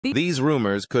These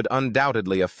rumors could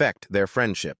undoubtedly affect their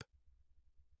friendship.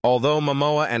 Although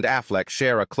Momoa and Affleck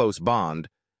share a close bond,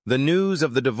 the news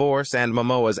of the divorce and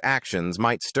Momoa's actions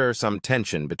might stir some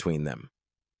tension between them.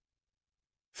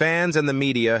 Fans and the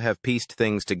media have pieced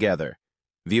things together,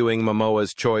 viewing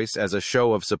Momoa's choice as a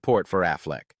show of support for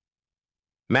Affleck.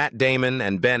 Matt Damon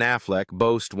and Ben Affleck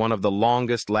boast one of the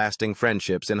longest-lasting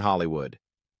friendships in Hollywood.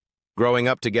 Growing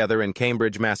up together in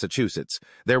Cambridge, Massachusetts,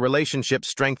 their relationship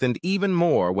strengthened even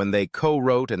more when they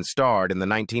co-wrote and starred in the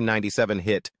 1997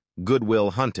 hit Good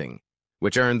Will Hunting,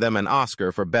 which earned them an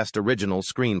Oscar for Best Original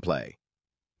Screenplay.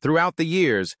 Throughout the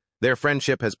years, their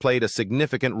friendship has played a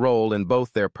significant role in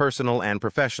both their personal and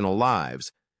professional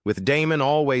lives, with Damon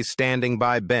always standing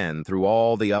by Ben through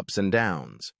all the ups and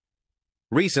downs.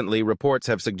 Recently, reports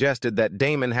have suggested that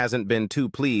Damon hasn't been too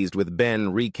pleased with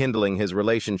Ben rekindling his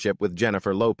relationship with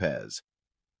Jennifer Lopez.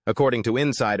 According to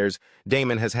insiders,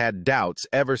 Damon has had doubts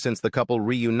ever since the couple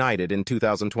reunited in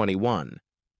 2021.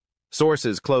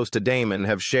 Sources close to Damon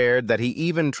have shared that he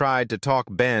even tried to talk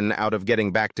Ben out of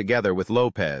getting back together with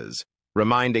Lopez,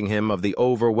 reminding him of the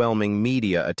overwhelming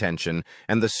media attention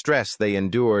and the stress they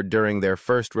endured during their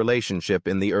first relationship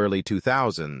in the early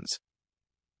 2000s.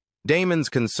 Damon's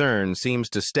concern seems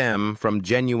to stem from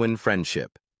genuine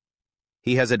friendship.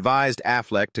 He has advised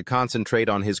Affleck to concentrate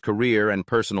on his career and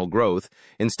personal growth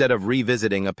instead of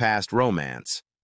revisiting a past romance.